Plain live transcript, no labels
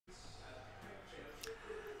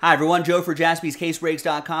Hi everyone, Joe for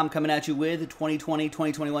JaspysCaseBreaks.com coming at you with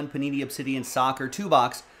 2020-2021 Panini Obsidian Soccer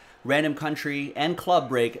 2-box random country and club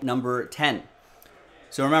break number 10.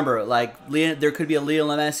 So remember, there could be a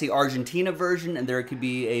Lionel Messi Argentina version and there could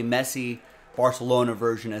be a Messi Barcelona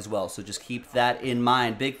version as well. So just keep that in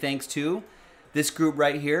mind. Big thanks to this group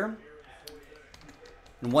right here.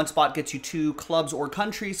 And one spot gets you 2 clubs or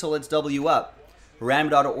countries, so let's double you up.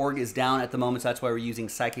 Random.org is down at the moment, so that's why we're using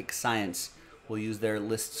Psychic Science. We'll use their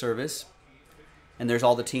list service. And there's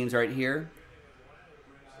all the teams right here.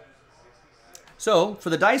 So, for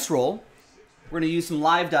the dice roll, we're going to use some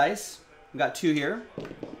live dice. We've got 2 here.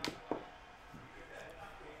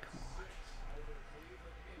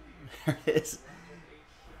 There it is.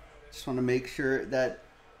 Just want to make sure that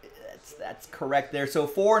that's correct there. So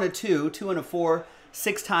 4 and a 2, 2 and a 4,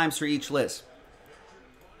 6 times for each list.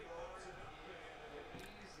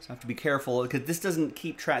 So I have to be careful because this doesn't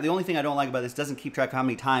keep track. The only thing I don't like about this doesn't keep track of how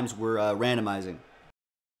many times we're randomizing.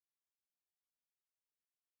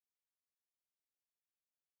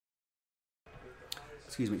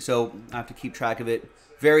 Excuse me. So I have to keep track of it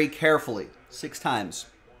very carefully. 6 times.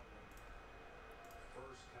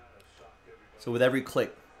 So with every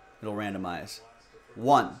click, it'll randomize.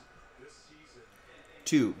 1,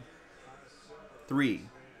 2, 3,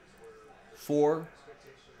 4,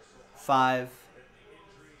 5,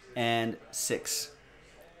 and 6.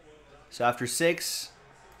 So after 6,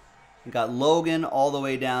 we got Logan all the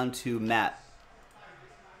way down to Matt.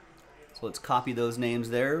 So let's copy those names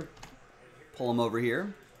there. Pull them over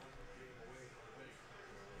here.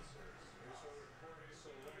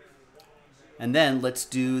 And then let's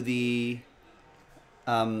do the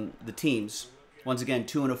teams. Once again,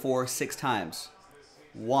 2 and a 4, 6 times.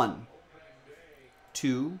 1,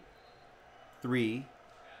 2, 3,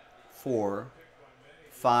 4,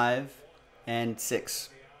 5, and 6.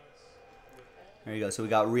 There you go. So we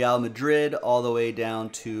got Real Madrid all the way down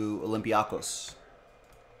to Olympiacos.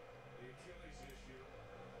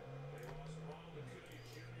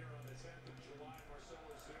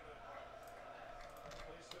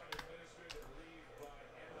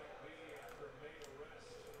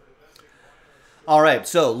 All right,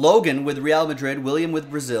 so Logan with Real Madrid, William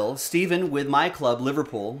with Brazil, Stephen with my club,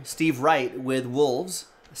 Liverpool, Steve Wright with Wolves,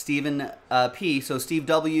 Stephen P, so Steve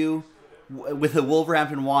W with the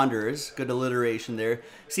Wolverhampton Wanderers, good alliteration there,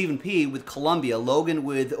 Stephen P with Colombia, Logan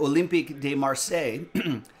with Olympique de Marseille,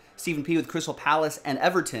 Stephen P with Crystal Palace and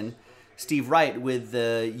Everton, Steve Wright with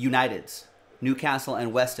the Uniteds, Newcastle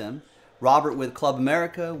and West Ham, Robert with Club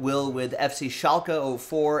America, Will with FC Schalke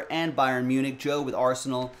 04 and Bayern Munich, Joe with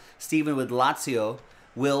Arsenal, Stephen with Lazio,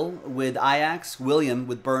 Will with Ajax, William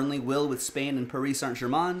with Burnley, Will with Spain and Paris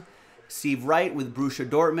Saint-Germain, Steve Wright with Borussia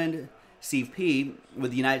Dortmund, Steve P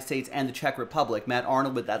with the United States and the Czech Republic, Matt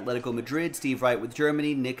Arnold with Atletico Madrid, Steve Wright with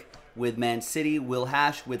Germany, Nick with Man City, Will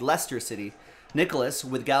Hash with Leicester City, Nicholas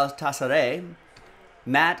with Galatasaray,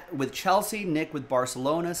 Matt with Chelsea, Nick with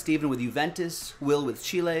Barcelona, Stephen with Juventus, Will with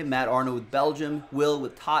Chile, Matt Arnold with Belgium, Will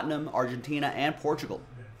with Tottenham, Argentina, and Portugal.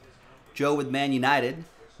 Joe with Man United,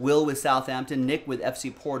 Will with Southampton, Nick with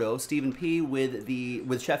FC Porto, Stephen P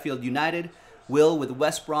with Sheffield United, Will with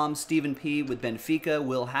West Brom, Stephen P with Benfica,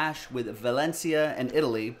 Will Hash with Valencia and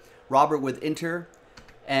Italy, Robert with Inter,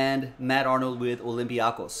 and Matt Arnold with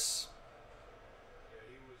Olympiacos.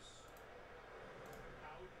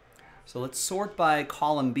 So let's sort by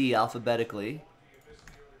column B alphabetically.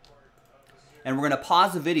 And we're going to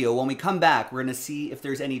pause the video. When we come back, we're going to see if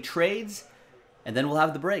there's any trades, and then we'll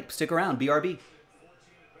have the break. Stick around, BRB.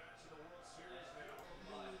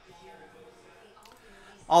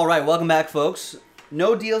 All right, welcome back, folks.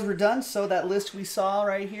 No deals were done, so that list we saw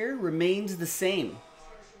right here remains the same.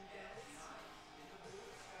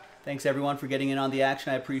 Thanks, everyone, for getting in on the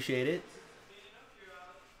action. I appreciate it.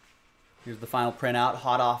 Here's the final printout,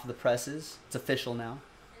 hot off the presses. It's official now.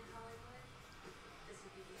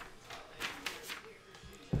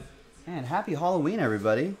 And happy Halloween,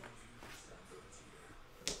 everybody.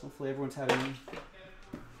 Hopefully everyone's having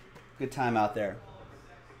a good time out there.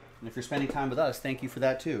 And if you're spending time with us, thank you for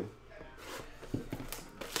that too.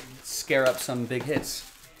 Let's scare up some big hits.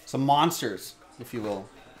 Some monsters, if you will.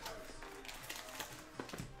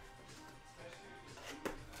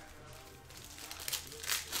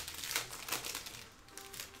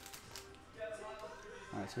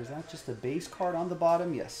 Alright, so is that just a base card on the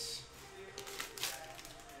bottom? Yes.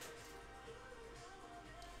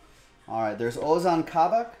 Alright, there's Ozan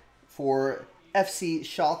Kabak for FC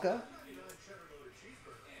Schalke.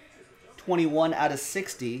 21 out of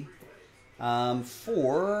 60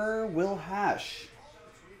 for Will Hash.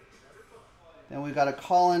 Then we've got a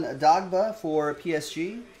Colin Dagba for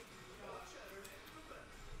PSG.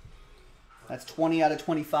 That's 20 out of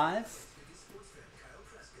 25.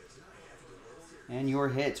 And your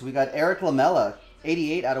hits. We got Eric Lamella,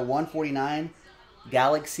 88 out of 149.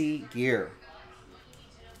 Galaxy Gear.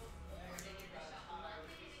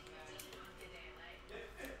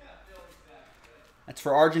 That's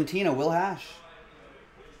for Argentina, Will Hash.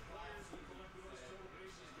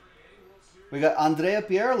 We got Andrea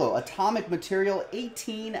Pirlo, Atomic Material,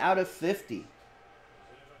 18 out of 50.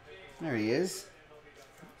 There he is.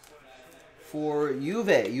 For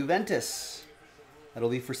Juventus. That'll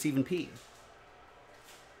be for Stephen P.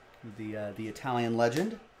 The Italian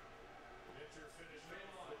legend.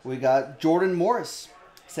 We got Jordan Morris,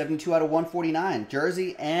 72 out of 149.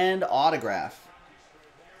 Jersey and autograph.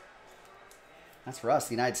 That's for us,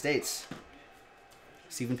 the United States.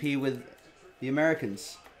 Stephen P. with the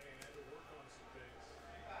Americans.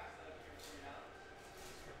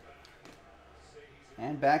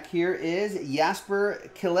 And back here is Jasper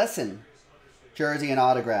Killessen, jersey and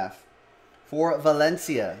autograph for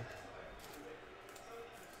Valencia.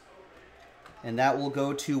 And that will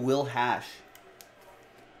go to Will Hash.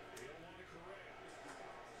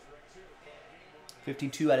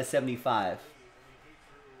 52 out of 75.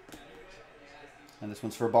 And this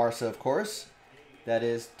one's for Barca, of course. That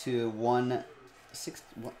is to 160.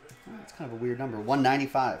 It's kind of a weird number.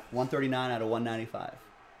 195. 139 out of 195.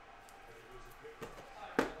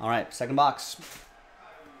 All right, second box.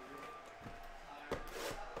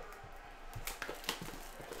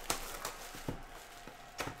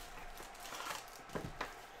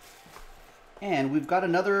 And we've got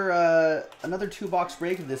another 2-box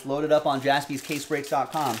break of this loaded up on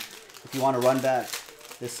jaspyscasebreaks.com. If you want to run back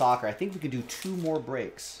this soccer, I think we could do 2 more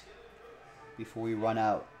breaks before we run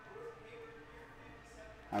out.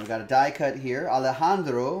 We've got a die cut here.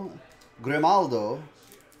 Alejandro Grimaldo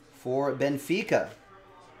for Benfica.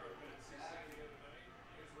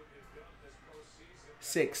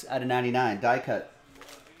 6 out of 99. Die cut.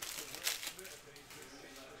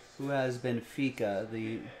 Who has Benfica?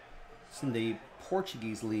 It's in the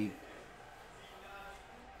Portuguese league.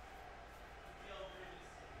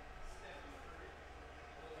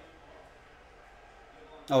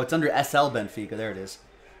 Oh, it's under SL Benfica. There it is.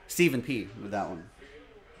 Stephen P. with that one.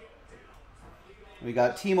 We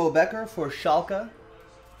got Timo Becker for Schalke.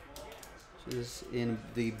 Which is in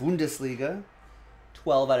the Bundesliga.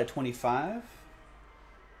 12 out of 25.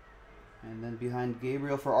 And then behind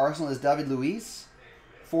Gabriel for Arsenal is David Luiz.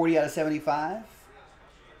 40 out of 75.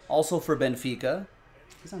 Also for Benfica.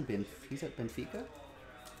 He's at Benfica.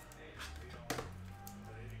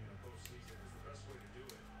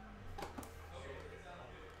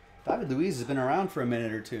 David Luiz has been around for a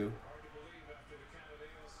minute or two.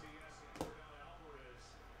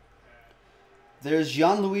 There's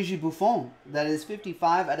Gianluigi Buffon. That is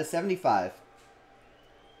 55 out of 75.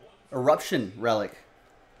 Eruption relic.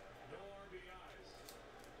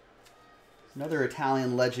 Another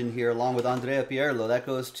Italian legend here, along with Andrea Pirlo. That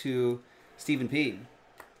goes to Stephen P.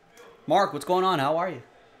 Mark, what's going on? How are you?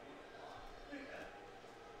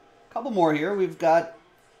 A couple more here. We've got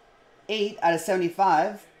 8 out of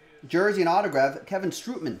 75. Jersey and autograph, Kevin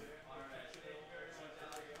Strootman.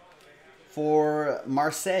 For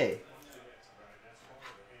Marseille.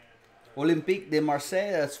 Olympique de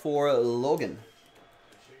Marseille, that's for Logan.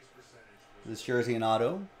 This jersey and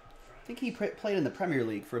auto. I think he played in the Premier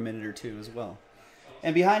League for a minute or two as well.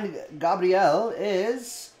 And behind Gabriel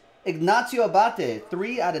is Ignacio Abate,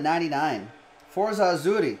 3 out of 99. Forza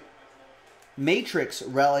Azzurri. Matrix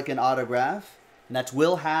relic and autograph. And that's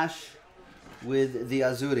Will Hash with the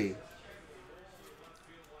Azzurri.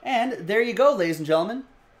 And there you go, ladies and gentlemen.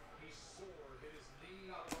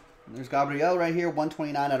 And there's Gabriel right here,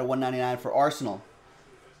 129 out of 199 for Arsenal.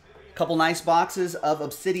 A couple nice boxes of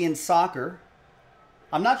Obsidian Soccer.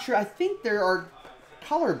 I'm not sure. I think there are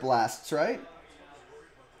color blasts, right?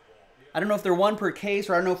 I don't know if they're 1 per case,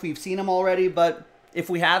 or I don't know if we've seen them already, but if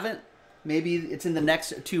we haven't, maybe it's in the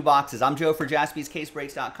next 2 boxes. I'm Joe for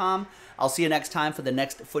jaspyscasebreaks.com. I'll see you next time for the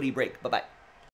next footy break. Bye-bye.